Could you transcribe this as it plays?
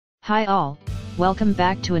Hi all, welcome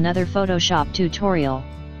back to another Photoshop tutorial.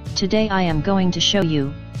 Today I am going to show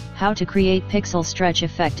you how to create pixel stretch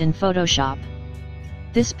effect in Photoshop.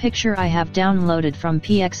 This picture I have downloaded from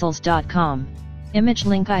pxels.com. Image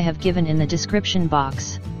link I have given in the description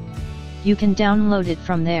box. You can download it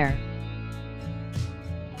from there.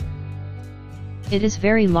 It is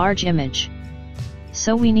very large image,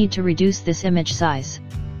 so we need to reduce this image size.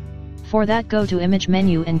 For that, go to image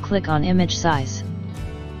menu and click on image size.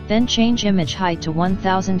 Then change image height to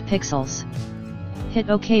 1000 pixels. Hit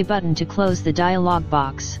OK button to close the dialog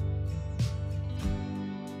box.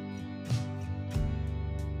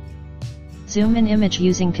 Zoom in image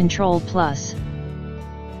using Ctrl+.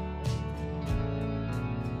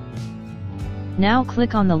 Now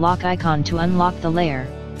click on the lock icon to unlock the layer.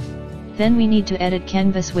 Then we need to edit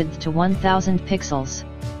canvas width to 1000 pixels.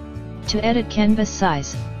 To edit canvas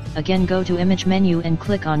size, again go to image menu and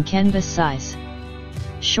click on canvas size.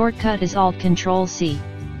 Shortcut is Alt-Ctrl+C.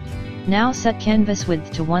 Now set canvas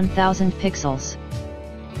width to 1000 pixels.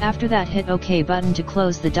 After that, hit OK button to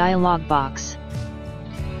close the dialog box.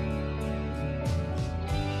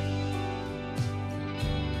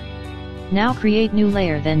 Now create new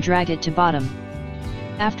layer, then drag it to bottom.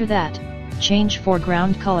 After that, change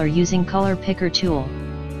foreground color using color picker tool.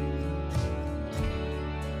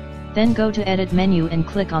 Then go to edit menu and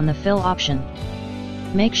click on the fill option.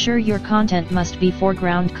 Make sure your content must be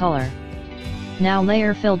foreground color. Now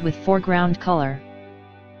layer filled with foreground color.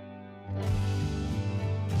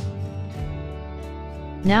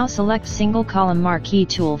 Now select single column marquee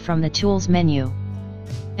tool from the tools menu.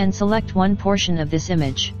 And select one portion of this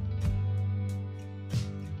image.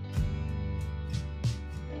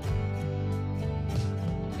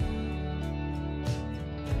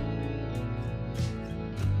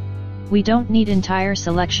 We don't need entire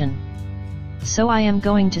selection, so I am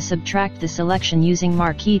going to subtract the selection using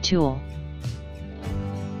marquee tool.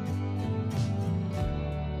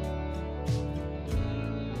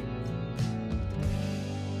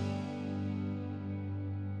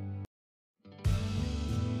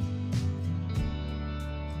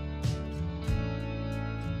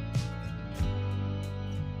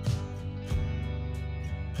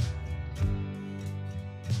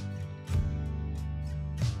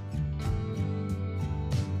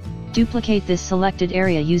 Duplicate this selected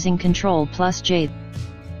area using Ctrl+J.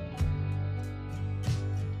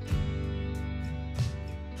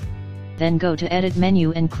 Then go to Edit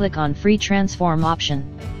menu and click on Free Transform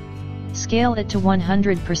option. Scale it to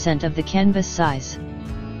 100% of the canvas size.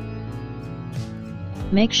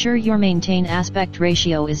 Make sure your maintain aspect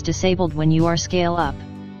ratio is disabled when you are scale up.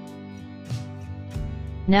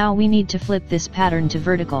 Now we need to flip this pattern to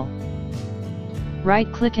vertical.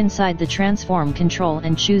 Right-click inside the transform control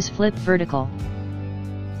and choose Flip Vertical.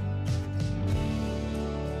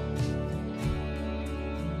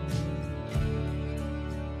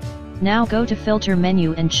 Now go to Filter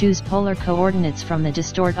menu and choose Polar Coordinates from the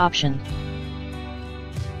Distort option.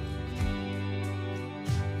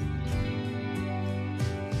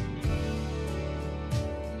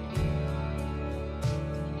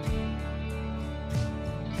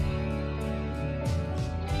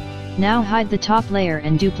 Now hide the top layer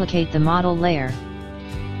and duplicate the model layer.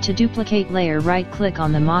 To duplicate layer, right-click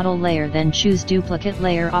on the model layer, then choose Duplicate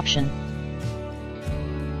Layer option.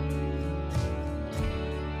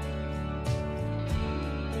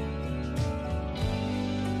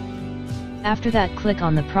 After that, click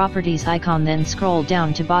on the Properties icon, then scroll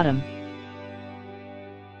down to bottom.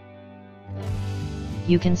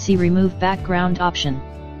 You can see Remove Background option.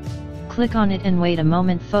 Click on it and wait a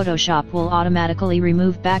moment. Photoshop will automatically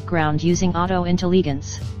remove background using Auto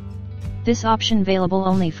Intelligence. This option available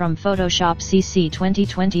only from Photoshop CC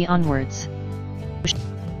 2020 onwards.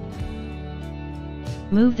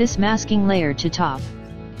 Move this masking layer to top.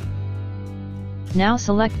 Now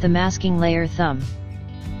select the masking layer thumb.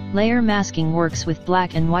 Layer masking works with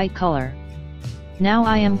black and white color. Now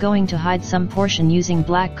I am going to hide some portion using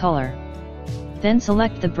black color. Then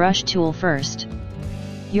select the brush tool first.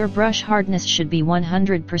 Your brush hardness should be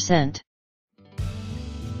 100%.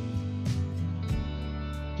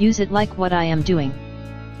 Use it like what I am doing.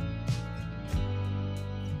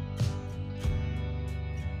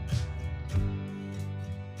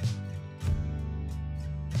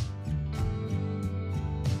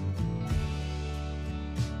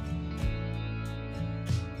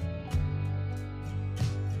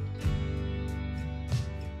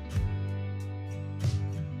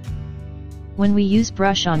 When we use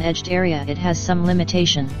brush on edged area, it has some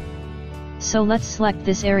limitation. So let's select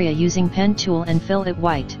this area using pen tool and fill it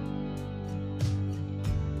white.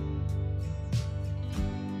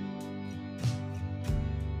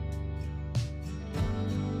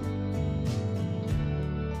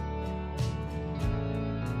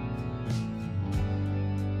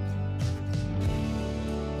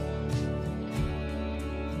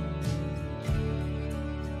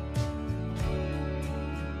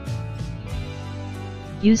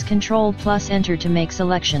 Use Ctrl plus Enter to make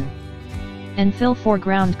selection. And fill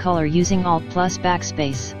foreground color using Alt plus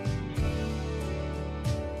Backspace.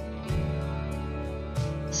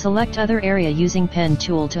 Select other area using Pen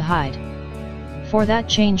tool to hide. For that,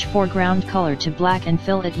 change foreground color to black and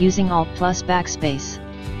fill it using Alt plus Backspace.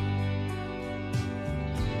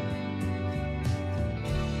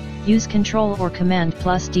 Use Ctrl or Command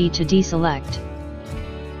plus D to deselect.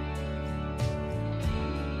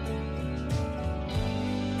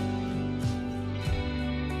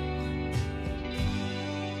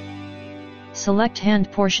 Select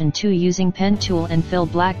hand portion 2 using Pen tool and fill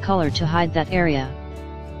black color to hide that area.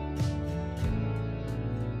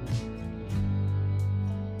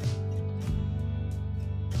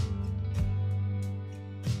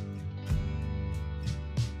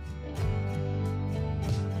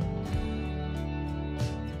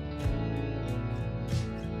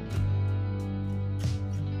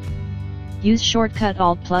 Use shortcut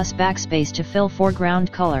Alt plus Backspace to fill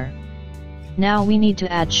foreground color. Now we need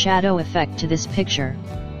to add shadow effect to this picture.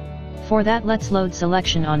 For that, let's load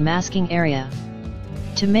selection on masking area.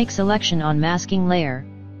 To make selection on masking layer,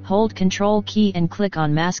 hold Ctrl key and click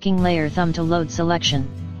on masking layer thumb to load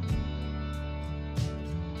selection.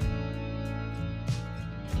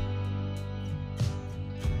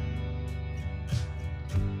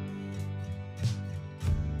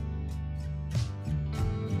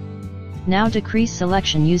 Now decrease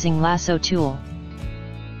selection using lasso tool.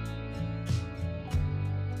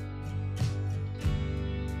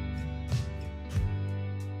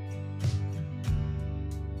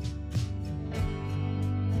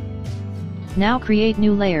 Now create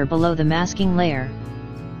new layer below the masking layer.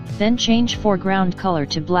 Then change foreground color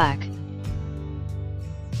to black.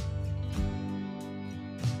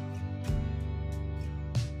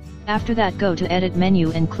 After that, go to Edit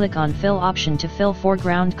menu and click on Fill option to fill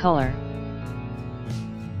foreground color.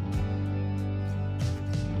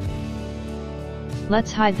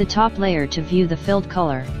 Let's hide the top layer to view the filled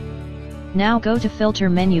color. Now go to Filter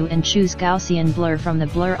menu and choose Gaussian blur from the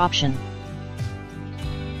blur option.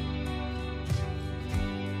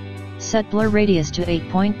 Set blur radius to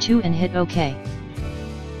 8.2 and hit OK.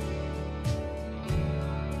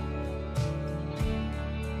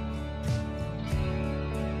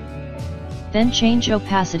 Then change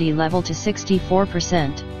opacity level to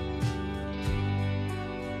 64%.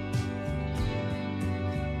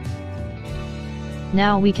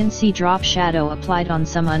 Now we can see drop shadow applied on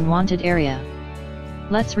some unwanted area.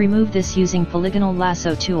 Let's remove this using polygonal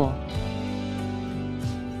lasso tool.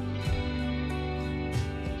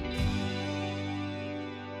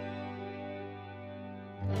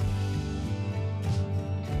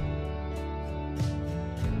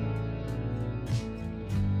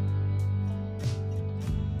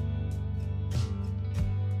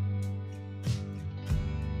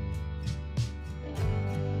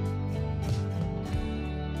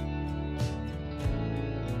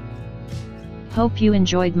 Hope you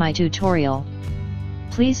enjoyed my tutorial.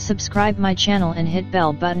 Please subscribe my channel and hit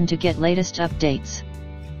bell button to get latest updates.